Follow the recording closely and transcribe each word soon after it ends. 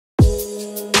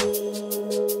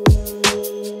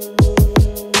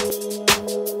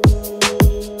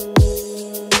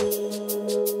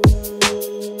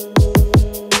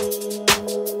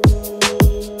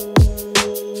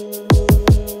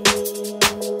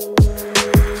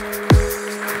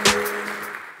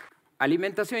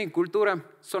Alimentación y cultura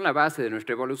son la base de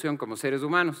nuestra evolución como seres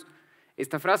humanos.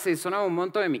 Esta frase sonaba un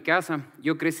montón en mi casa.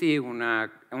 Yo crecí en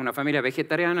una familia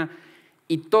vegetariana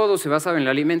y todo se basaba en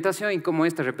la alimentación y cómo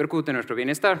esta repercute en nuestro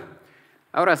bienestar.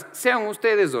 Ahora, sean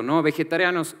ustedes o no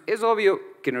vegetarianos, es obvio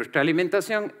que nuestra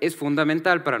alimentación es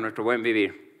fundamental para nuestro buen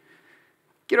vivir.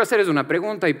 Quiero hacerles una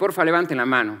pregunta y porfa levanten la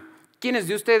mano. ¿Quiénes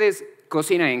de ustedes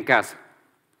cocinan en casa?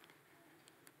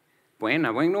 Buen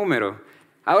número.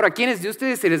 Ahora, ¿quiénes de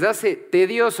ustedes se les hace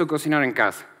tedioso cocinar en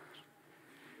casa?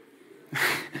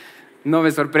 No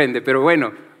me sorprende, pero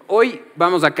bueno, hoy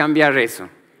vamos a cambiar eso.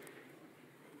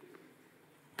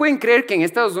 ¿Pueden creer que en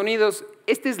Estados Unidos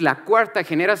esta es la cuarta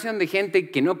generación de gente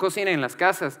que no cocina en las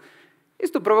casas?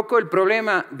 Esto provocó el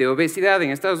problema de obesidad en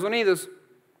Estados Unidos.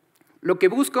 Lo que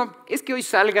busco es que hoy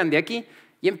salgan de aquí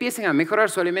y empiecen a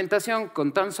mejorar su alimentación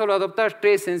con tan solo adoptar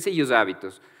 3 sencillos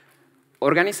hábitos: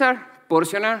 organizar,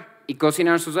 porcionar y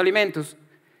cocinar sus alimentos.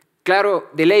 Claro,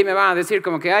 de ley me van a decir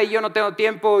como que, ay, yo no tengo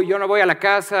tiempo, yo no voy a la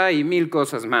casa y 1000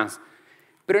 cosas más.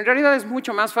 Pero en realidad es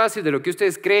mucho más fácil de lo que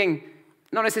ustedes creen.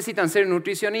 No necesitan ser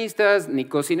nutricionistas ni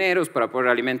cocineros para poder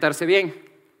alimentarse bien.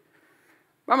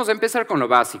 Vamos a empezar con lo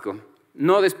básico: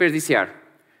 no desperdiciar.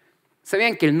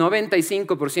 ¿Sabían que el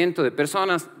 95% de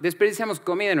personas desperdiciamos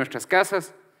comida en nuestras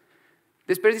casas?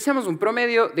 Desperdiciamos un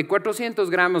promedio de 400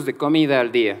 gramos de comida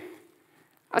al día.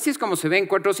 Así es como se ven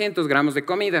 400 gramos de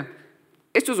comida.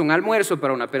 Esto es un almuerzo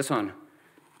para una persona.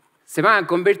 Se van a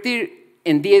convertir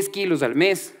en 10 kilos al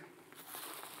mes.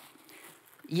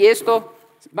 Y esto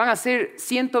van a ser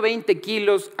 120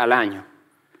 kilos al año.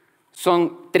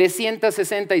 Son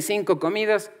 365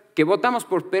 comidas que botamos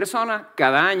por persona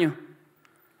cada año.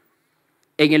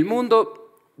 En el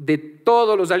mundo, de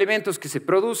todos los alimentos que se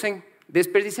producen,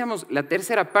 desperdiciamos la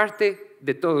tercera parte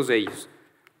de todos ellos.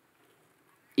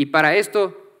 Y para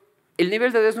esto, el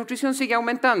nivel de desnutrición sigue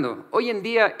aumentando. Hoy en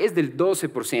día es del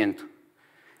 12%.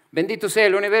 Bendito sea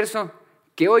el universo,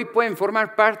 que hoy pueden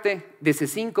formar parte de ese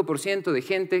 5% de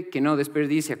gente que no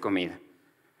desperdicia comida.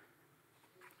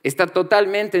 Está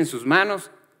totalmente en sus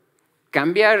manos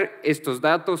cambiar estos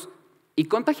datos y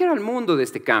contagiar al mundo de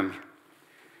este cambio.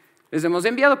 Les hemos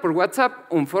enviado por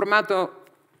WhatsApp un formato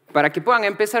para que puedan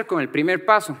empezar con el primer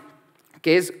paso,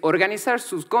 que es organizar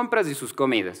sus compras y sus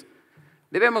comidas.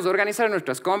 Debemos organizar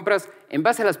nuestras compras en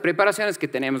base a las preparaciones que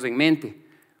tenemos en mente.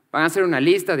 Van a hacer una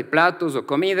lista de platos o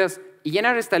comidas y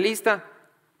llenar esta lista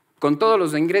con todos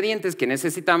los ingredientes que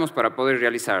necesitamos para poder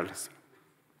realizarlas.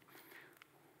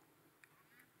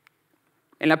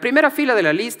 En la primera fila de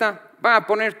la lista van a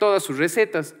poner todas sus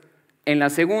recetas. En la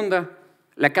segunda,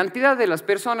 la cantidad de las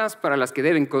personas para las que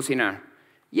deben cocinar.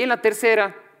 Y en la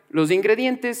tercera, los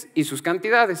ingredientes y sus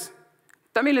cantidades.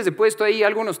 También les he puesto ahí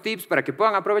algunos tips para que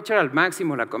puedan aprovechar al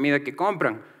máximo la comida que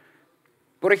compran.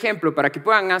 Por ejemplo, para que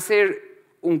puedan hacer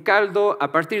un caldo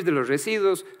a partir de los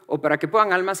residuos o para que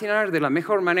puedan almacenar de la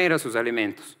mejor manera sus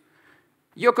alimentos.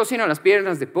 Yo cocino las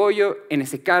piernas de pollo en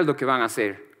ese caldo que van a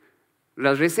hacer.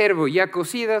 Las reservo ya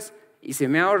cocidas y se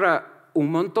me ahorra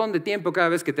un montón de tiempo cada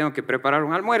vez que tengo que preparar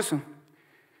un almuerzo.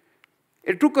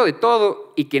 El truco de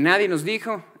todo, y que nadie nos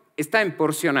dijo, está en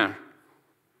porcionar.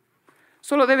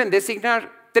 Solo deben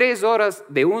designar 3 horas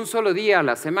de un solo día a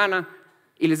la semana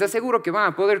y les aseguro que van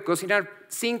a poder cocinar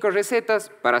 5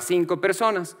 recetas para 5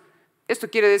 personas.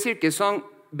 Esto quiere decir que son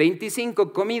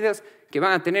 25 comidas que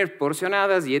van a tener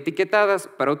porcionadas y etiquetadas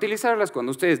para utilizarlas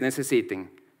cuando ustedes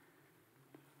necesiten.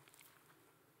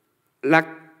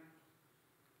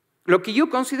 Lo que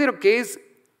yo considero que es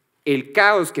el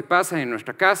caos que pasa en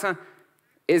nuestra casa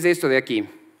es esto de aquí.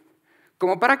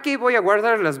 ¿Como para qué voy a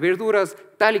guardar las verduras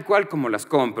tal y cual como las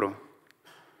compro?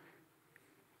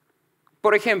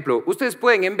 Por ejemplo, ustedes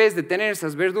pueden, en vez de tener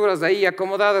esas verduras ahí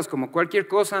acomodadas como cualquier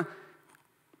cosa,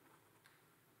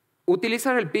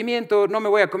 utilizar el pimiento. No me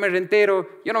voy a comer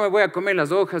entero, yo no me voy a comer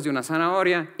las hojas de una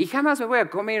zanahoria y jamás me voy a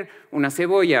comer una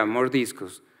cebolla a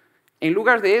mordiscos. En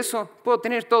lugar de eso, puedo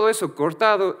tener todo eso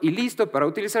cortado y listo para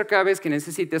utilizar cada vez que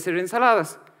necesite hacer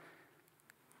ensaladas.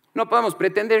 No podemos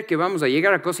pretender que vamos a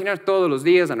llegar a cocinar todos los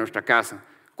días a nuestra casa.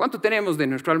 ¿Cuánto tenemos de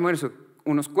nuestro almuerzo?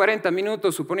 Unos 40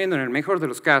 minutos, suponiendo en el mejor de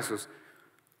los casos.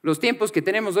 Los tiempos que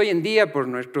tenemos hoy en día por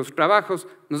nuestros trabajos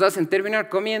nos hacen terminar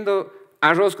comiendo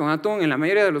arroz con atún en la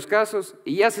mayoría de los casos,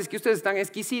 y ya si es que ustedes están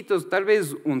exquisitos, tal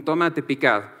vez un tomate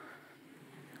picado.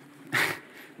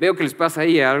 Veo que les pasa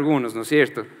ahí a algunos, ¿no es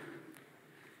cierto?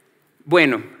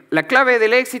 Bueno, la clave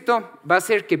del éxito va a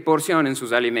ser que porcionen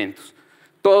sus alimentos.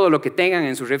 Todo lo que tengan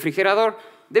en su refrigerador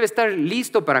debe estar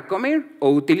listo para comer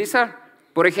o utilizar.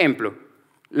 Por ejemplo,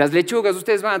 las lechugas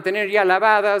ustedes van a tener ya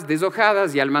lavadas,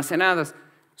 deshojadas y almacenadas.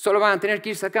 Solo van a tener que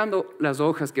ir sacando las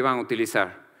hojas que van a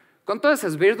utilizar. con todas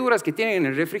esas verduras que tienen en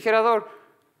el refrigerador,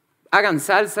 hagan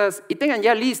salsas y tengan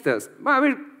ya listas. Van a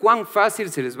ver cuán fácil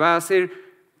se les va a hacer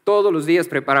todos los días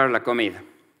preparar la comida.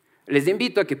 Les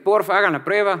invito a que porfa hagan la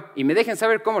prueba y me dejen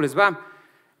saber cómo les va.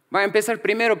 Van a empezar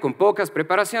primero con pocas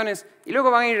preparaciones y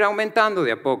luego van a ir aumentando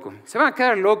de a poco. Se van a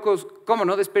quedar locos cómo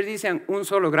no desperdician un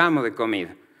solo gramo de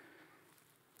comida.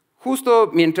 Justo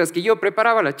mientras que yo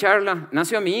preparaba la charla,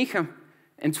 nació mi hija.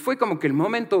 Entonces fue como que el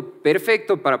momento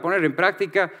perfecto para poner en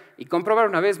práctica y comprobar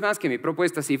una vez más que mi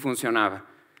propuesta sí funcionaba.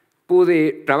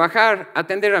 Pude trabajar,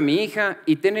 atender a mi hija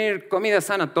y tener comida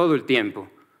sana todo el tiempo.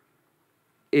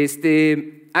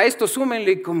 A esto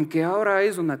súmenle como que ahora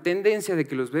es una tendencia de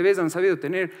que los bebés han sabido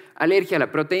tener alergia a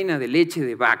la proteína de leche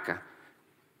de vaca.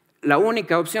 La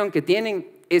única opción que tienen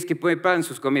es que preparen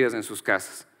sus comidas en sus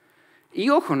casas. Y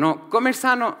ojo, no, comer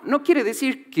sano no quiere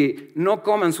decir que no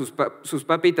coman sus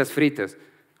papitas fritas.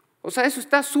 O sea, eso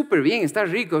está súper bien, está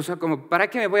rico, o sea, como ¿para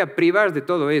qué me voy a privar de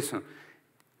todo eso?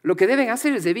 Lo que deben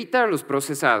hacer es evitar los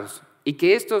procesados y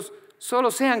que estos solo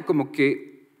sean como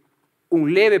que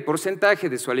un leve porcentaje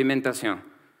de su alimentación.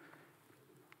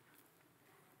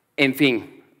 En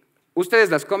fin, ustedes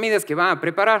las comidas que van a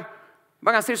preparar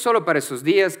van a ser solo para esos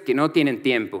días que no tienen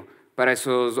tiempo, para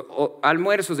esos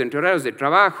almuerzos entre horarios de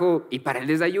trabajo y para el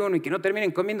desayuno y que no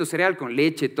terminen comiendo cereal con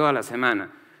leche toda la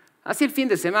semana. Así el fin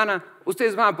de semana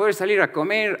ustedes van a poder salir a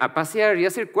comer, a pasear y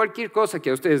hacer cualquier cosa que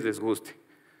a ustedes les guste.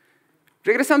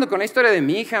 Regresando con la historia de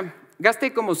mi hija,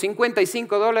 gasté como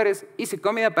 $55, hice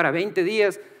comida para 20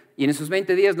 días y en esos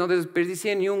 20 días no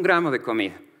desperdicié ni un gramo de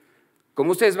comida.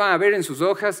 Como ustedes van a ver en sus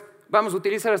hojas, vamos a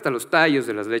utilizar hasta los tallos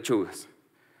de las lechugas.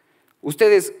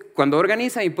 Ustedes, cuando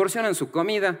organizan y porcionan su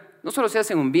comida, no solo se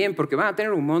hacen un bien porque van a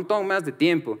tener un montón más de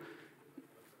tiempo,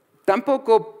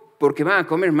 tampoco porque van a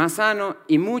comer más sano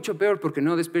y mucho peor porque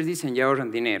no desperdician y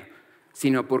ahorran dinero,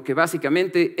 sino porque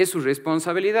básicamente es su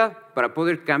responsabilidad para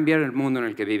poder cambiar el mundo en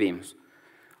el que vivimos.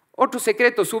 Otro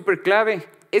secreto súper clave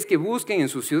es que busquen en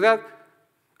su ciudad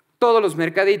todos los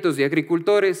mercaditos de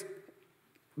agricultores.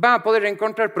 Van a poder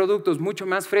encontrar productos mucho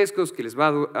más frescos que les va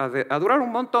a durar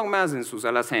un montón más en sus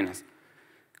alacenas.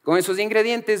 Con esos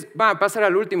ingredientes van a pasar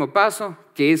al último paso,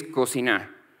 que es cocinar.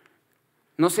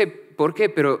 No sé por qué,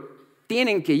 pero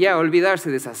tienen que ya olvidarse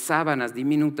de esas sábanas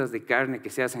diminutas de carne que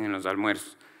se hacen en los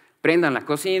almuerzos. Prendan la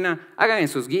cocina, hagan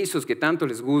esos guisos que tanto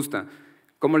les gusta.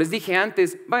 Como les dije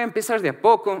antes, van a empezar de a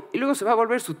poco y luego se va a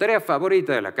volver su tarea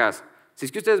favorita de la casa. Si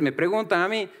es que ustedes me preguntan a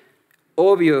mí,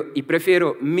 obvio y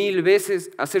prefiero 1000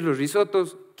 veces hacer los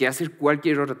risotos que hacer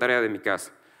cualquier otra tarea de mi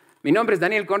casa. Mi nombre es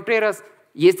Daniel Contreras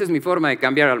y esta es mi forma de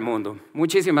cambiar al mundo.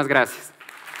 Muchísimas gracias.